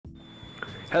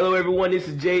Hello everyone, this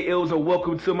is Jay Ills and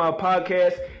welcome to my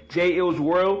podcast, Jay Ills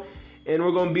World. And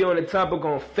we're going to be on the topic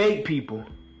on fake people.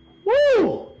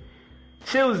 Woo!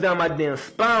 Chills down my damn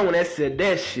spine when I said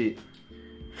that shit.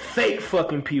 Fake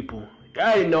fucking people.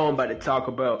 I didn't know I'm about to talk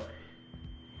about.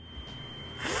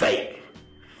 Fake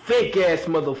ass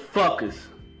motherfuckers.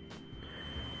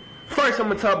 First I'm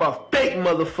going to talk about fake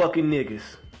motherfucking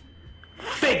niggas.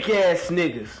 Fake ass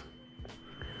niggas.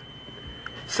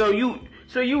 So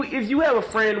if you have a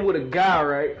friend with a guy,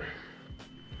 right?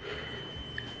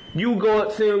 You go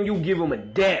up to him, you give him a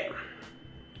dap.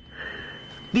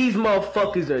 These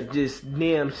motherfuckers are just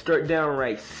damn straight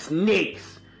downright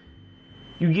snakes.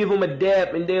 You give them a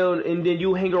dap and then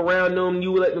you hang around them,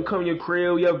 you let them come in your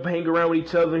crib, you have to hang around with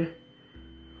each other.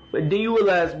 But then you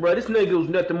realize, bro, this nigga was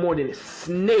nothing more than a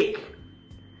snake.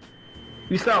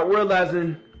 You start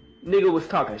realizing nigga was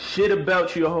talking shit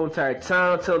about you the whole entire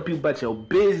time, telling people about your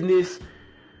business.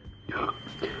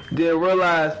 Then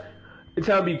realize it's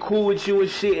trying to be cool with you and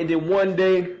shit, and then one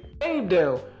day, ain't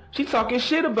down. She talking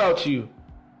shit about you.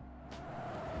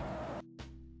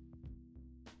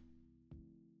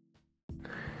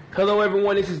 Hello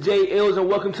everyone, this is Jay Ills and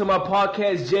welcome to my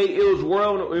podcast, Jay Ills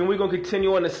World, and we're gonna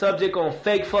continue on the subject on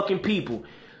fake fucking people.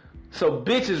 So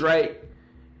bitches, right?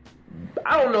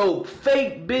 I don't know,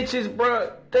 fake bitches,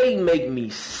 bruh, they make me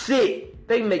sick.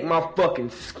 They make my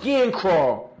fucking skin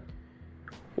crawl.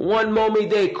 One moment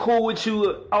they cool with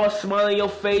you, all smiling in your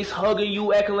face, hugging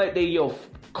you, acting like they your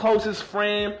closest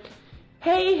friend.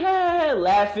 Hey,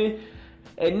 laughing.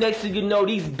 And next thing you know,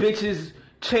 these bitches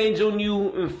change on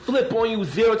you and flip on you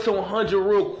 0 to 100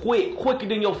 real quick. Quicker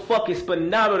than your fucking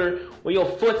speedometer when your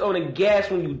foot's on the gas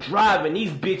when you driving.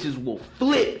 These bitches will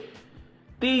flip.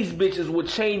 These bitches will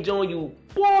change on you.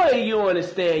 Boy, you don't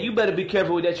understand. You better be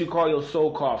careful with that you call your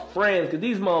so-called friends, because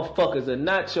these motherfuckers are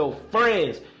not your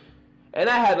friends. And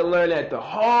I had to learn that the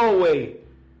hard way.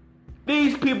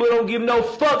 These people don't give no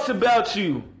fucks about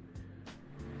you.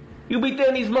 You be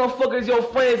thinking these motherfuckers your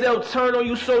friends, they'll turn on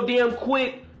you so damn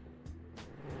quick.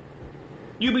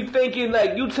 You be thinking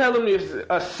like you tell them it's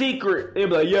a secret. They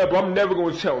be like, yeah, but I'm never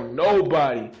gonna tell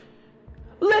nobody.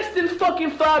 Less than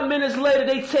fucking 5 minutes later,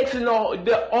 they texting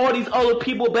all these other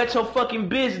people about your fucking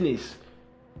business.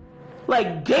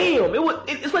 Like, damn,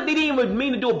 it's like they didn't even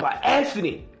mean to do it by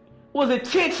accident. It was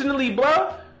intentionally,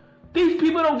 bro. These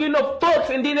people don't give no fucks,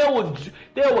 and then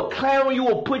they will clown you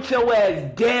or put your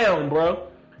ass down, bro.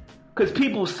 Cause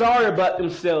people sorry about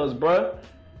themselves, bro.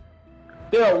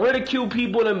 They'll ridicule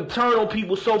people and turn on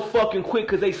people so fucking quick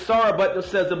because they sorry about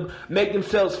themselves and make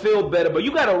themselves feel better. But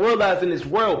you gotta realize in this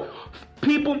world,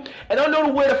 people, and I don't know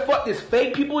where the fuck this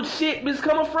fake people shit is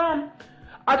coming from.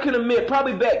 I can admit,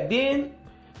 probably back then,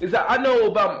 is that I know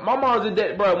about my mom's and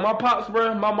dad, bro, my pops,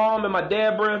 bro, my mom and my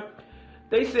dad, bro.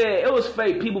 They said it was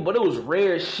fake people, but it was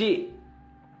rare shit.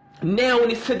 Now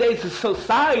in today's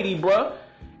society, bro,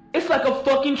 it's like a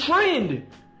fucking trend.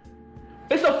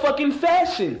 It's a fucking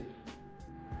fashion.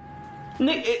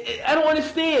 I don't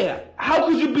understand. How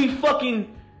could you be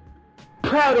fucking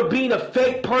proud of being a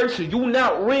fake person? You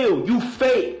not real. You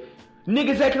fake.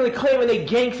 Niggas actually claiming they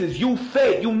gangsters. You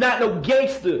fake. You not no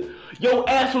gangster. Your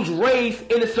ass was raised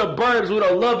in the suburbs with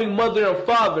a loving mother and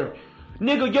father.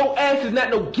 Nigga, your ass is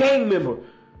not no gang member.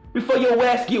 Before your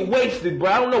ass get wasted, bro.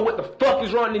 I don't know what the fuck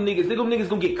is wrong with niggas. Niggas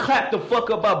gonna get clapped the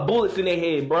fuck up by bullets in their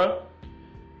head, bro.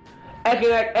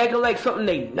 Acting like something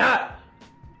they not.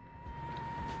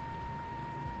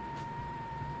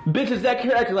 Bitches that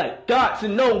acting like dots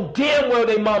and know damn well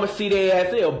they mama see their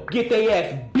ass. They'll get their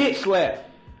ass bitch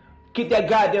slapped. Get that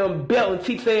goddamn belt and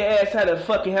teach their ass how to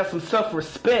fucking have some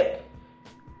self-respect.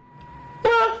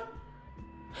 Bruh.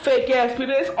 Fake ass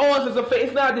people. It's all sorts of fake.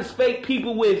 It's not just fake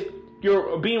people with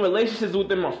your being relationships with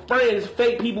them or friends.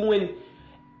 Fake people when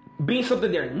being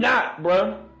something they're not,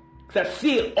 bruh. Cause I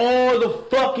see it all the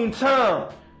fucking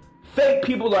time. Fake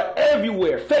people are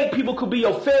everywhere. Fake people could be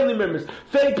your family members.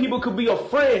 Fake people could be your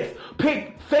friends.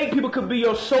 Fake people could be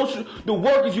your the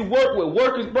workers you work with.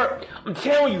 Workers, bro. I'm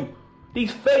telling you,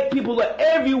 these fake people are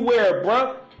everywhere,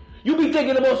 bro. You be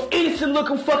thinking the most innocent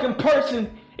looking fucking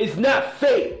person is not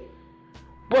fake.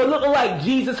 Bro, looking like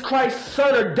Jesus Christ's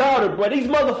son or daughter, bro. These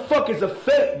motherfuckers are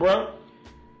fake, bro.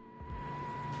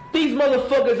 These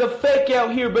motherfuckers are fake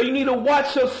out here, bro. You need to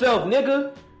watch yourself,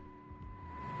 nigga.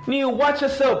 You need to watch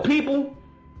yourself, people.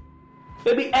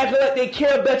 They be acting like they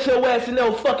care about your ass and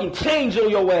they'll fucking change on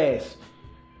your ass.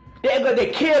 They act like they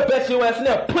care about your ass and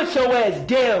they'll put your ass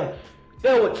down.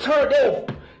 They'll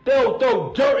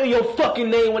throw dirt in your fucking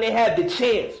name when they have the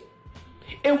chance.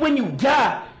 And when you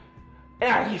die,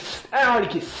 and I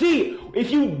already can see it. If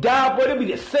you die, bro, there'll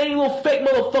be the same little fake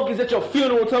motherfuckers at your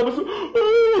funeral talking about,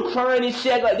 oh, crying and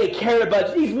shit like they care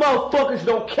about you. These motherfuckers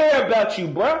don't care about you,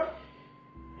 bro.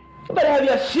 You better have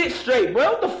your shit straight,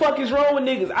 bro. What the fuck is wrong with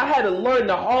niggas? I had to learn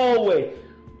the hard way.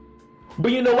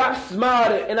 But you know, I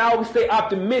smiled and I always stay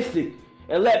optimistic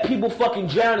and let people fucking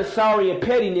drown in sorry and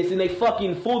pettiness and they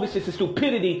fucking foolishness and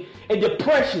stupidity and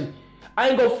depression. I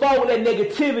ain't gonna fall with that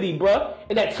negativity, bro,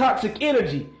 and that toxic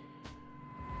energy.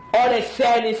 All that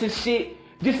sadness and shit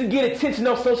just to get attention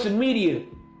on social media.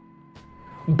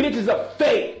 Bitches are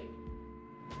fake.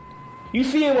 You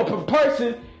see them in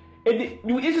person, and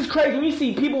it's just crazy when you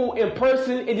see people in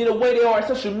person and then the way they are on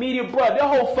social media, bro. Their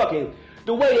whole fucking,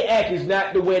 the way they act is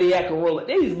not the way they act in real life.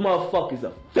 These motherfuckers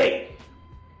are fake.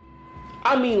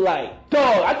 I mean, like,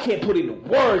 dog, I can't put it into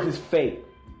words, it's fake.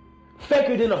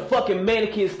 Faker than a fucking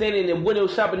mannequin standing in a window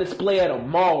shopping display at a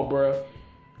mall, bro.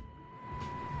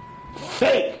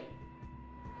 Fake.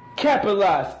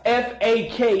 Capitalized.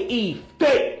 F-A-K-E.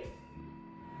 Fake.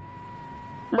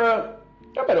 Bro,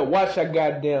 y'all better watch your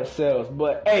goddamn selves.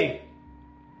 But, hey,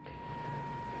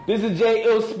 this is J.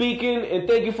 Ill speaking, and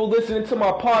thank you for listening to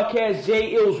my podcast,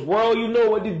 J. Ill's World. You know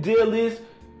what the deal is.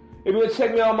 If you want to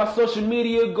check me out on my social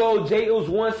media, go J. Ills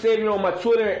 170 on my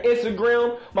Twitter and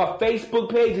Instagram. My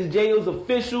Facebook page is J. Ills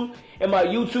Official. And my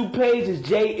YouTube page is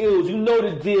J. Ills. You know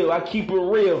the deal. I keep it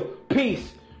real.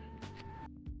 Peace.